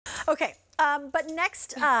Okay, but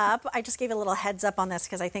next up, I just gave a little heads up on this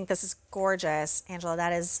because I think this is gorgeous. Angela,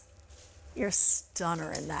 that is, you're a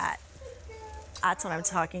stunner in that. That's what I'm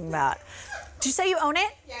talking about. Did you say you own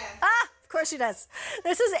it? Yeah. Ah, of course she does.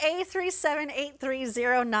 This is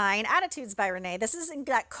A378309, Attitudes by Renee. This is in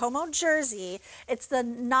that Como jersey. It's the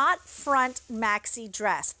knot front maxi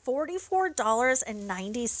dress.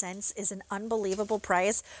 $44.90 is an unbelievable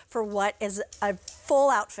price for what is a full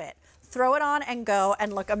outfit. Throw it on and go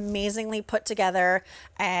and look amazingly put together.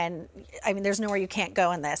 And I mean, there's nowhere you can't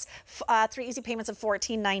go in this. 3 easy payments of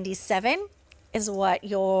 $14.97 is what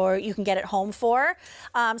you can get it home for.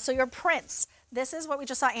 So your prints. This is what we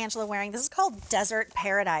just saw Angela wearing. This is called Desert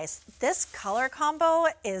Paradise. This color combo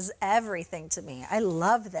is everything to me. I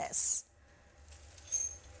love this.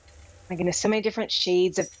 My goodness, so many different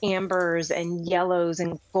shades of ambers and yellows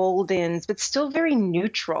and goldens, but still very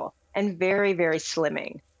neutral and very, very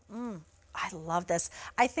slimming. I love this.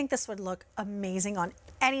 I think this would look amazing on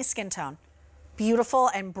any skin tone. Beautiful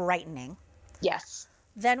and brightening. Yes.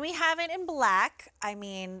 Then we have it in black. I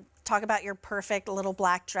mean, talk about your perfect little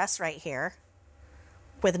black dress right here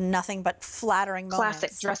with nothing but flattering moments.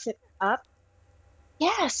 Classic. Dress it up.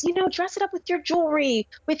 Yes, dress it up with your jewelry,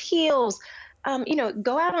 with heels.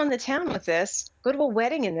 Go out on the town with this, go to a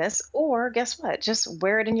wedding in this, or guess what? Just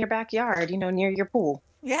wear it in your backyard, near your pool.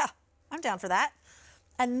 Yeah, I'm down for that.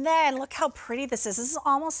 And then look how pretty this is. This is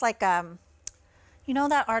almost like, you know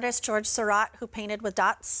that artist George Seurat who painted with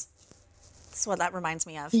dots? That's what that reminds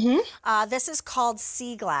me of. This is called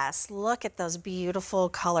Sea Glass. Look at those beautiful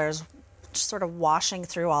colors just sort of washing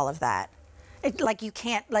through all of that.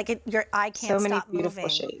 Your eye can't so many stop beautiful moving.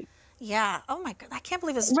 Shades. Yeah. Oh my God. I can't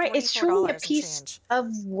believe it's right. It's truly a and piece change.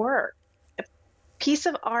 of work, a piece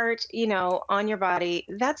of art, on your body.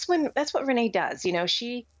 That's what Renee does.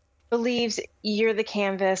 She believes you're the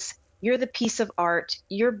canvas, you're the piece of art,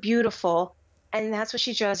 you're beautiful. And that's what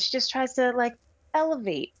she does. She just tries to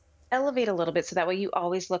elevate a little bit so that way you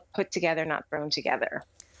always look put together, not thrown together.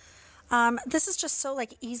 This is just so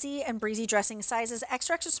easy and breezy dressing sizes,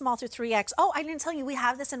 extra, extra small through 3X. Oh, I didn't tell you, we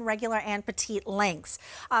have this in regular and petite lengths.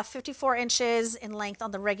 54 inches in length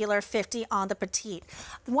on the regular, 50 on the petite.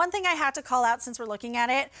 The one thing I had to call out since we're looking at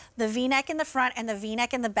it, the V-neck in the front and the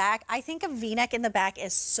V-neck in the back. I think a V-neck in the back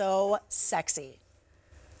is so sexy.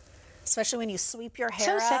 Especially when you sweep your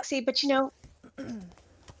hair up. So sexy, but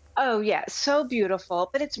oh yeah, so beautiful.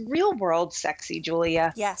 But it's real world sexy,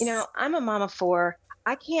 Julia. Yes. I'm a mom of 4.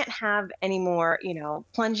 I can't have any more,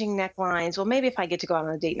 plunging necklines. Well, maybe if I get to go out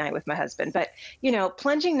on a date night with my husband, but,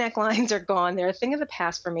 plunging necklines are gone. They're a thing of the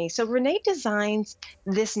past for me. So Renee designs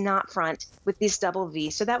this knot front with this double V.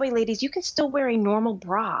 So that way, ladies, you can still wear a normal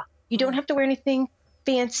bra. You don't have to wear anything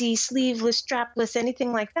fancy, sleeveless, strapless,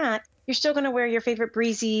 anything like that. You're still going to wear your favorite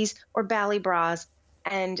breezies or ballet bras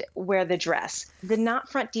and wear the dress. The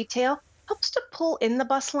knot front detail helps to pull in the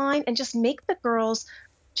bust line and just make the girls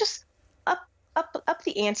just up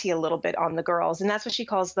the ante a little bit on the girls. And that's what she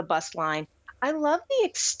calls the bust line. I love the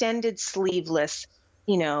extended sleeveless,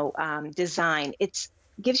 design. It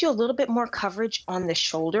gives you a little bit more coverage on the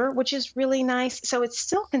shoulder, which is really nice. So it's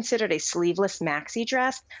still considered a sleeveless maxi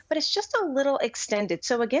dress, but it's just a little extended.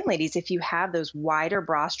 So again, ladies, if you have those wider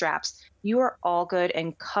bra straps, you are all good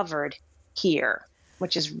and covered here,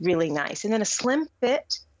 which is really nice. And then a slim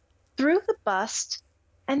fit through the bust,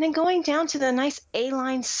 and then going down to the nice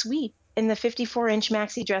A-line sweep in the 54-inch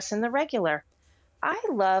maxi dress and the regular. I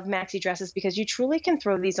love maxi dresses because you truly can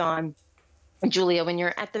throw these on, Julia, when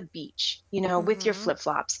you're at the beach, with your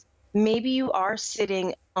flip-flops. Maybe you are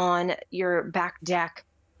sitting on your back deck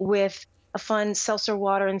with a fun seltzer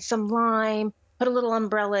water and some lime, put a little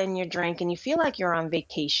umbrella in your drink, and you feel like you're on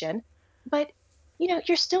vacation, but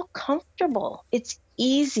you're still comfortable. It's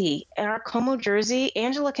easy. In our Como jersey,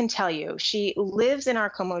 Angela can tell you, she lives in our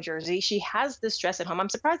Como jersey. She has this dress at home. I'm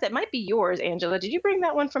surprised that might be yours, Angela. Did you bring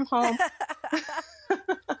that one from home?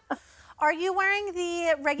 Are you wearing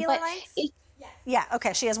the regular length? Yeah,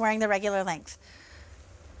 okay. She is wearing the regular length.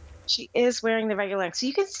 She is wearing the regular length. So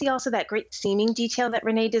you can see also that great seaming detail that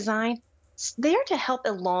Renee designed. It's there to help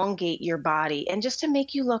elongate your body and just to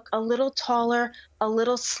make you look a little taller, a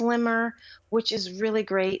little slimmer, which is really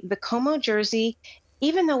great. The Como jersey,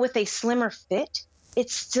 even though with a slimmer fit, it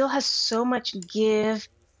still has so much give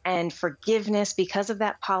and forgiveness because of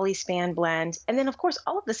that poly span blend. And then, of course,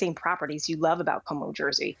 all of the same properties you love about Como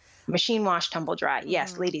jersey. Machine wash, tumble dry.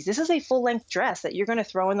 Yes, ladies, this is a full-length dress that you're going to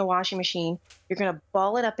throw in the washing machine. You're going to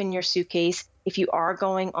ball it up in your suitcase if you are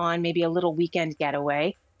going on maybe a little weekend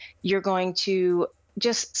getaway. You're going to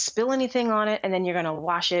just spill anything on it, and then you're going to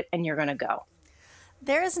wash it, and you're going to go.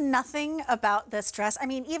 There is nothing about this dress. I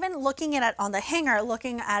mean, even looking at it on the hanger,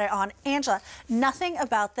 looking at it on Angela, nothing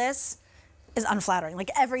about this is unflattering. Like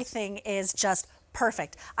everything is just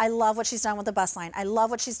perfect. I love what she's done with the bust line. I love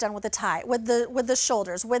what she's done with the tie, with the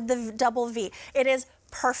shoulders, with the double V. It is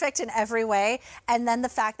perfect in every way. And then the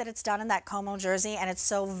fact that it's done in that Como jersey and it's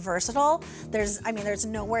so versatile, there's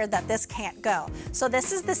nowhere that this can't go. So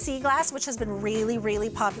this is the sea glass, which has been really, really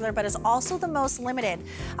popular, but is also the most limited.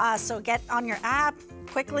 So get on your app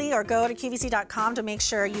quickly or go to QVC.com to make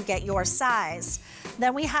sure you get your size.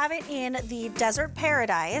 Then we have it in the Desert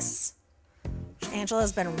Paradise, which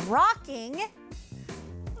Angela's been rocking.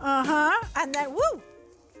 And then, woo!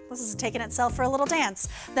 This is taking itself for a little dance.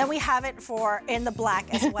 Then we have it in the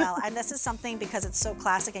black as well. And this is something, because it's so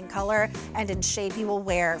classic in color and in shape, you will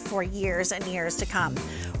wear for years and years to come.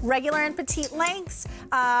 Regular and petite lengths,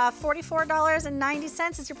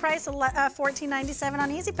 $44.90 is your price, $14.97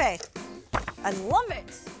 on Easy Pay. I love it.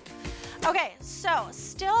 Okay, so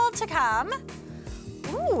still to come,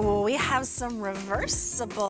 ooh, we have some reversible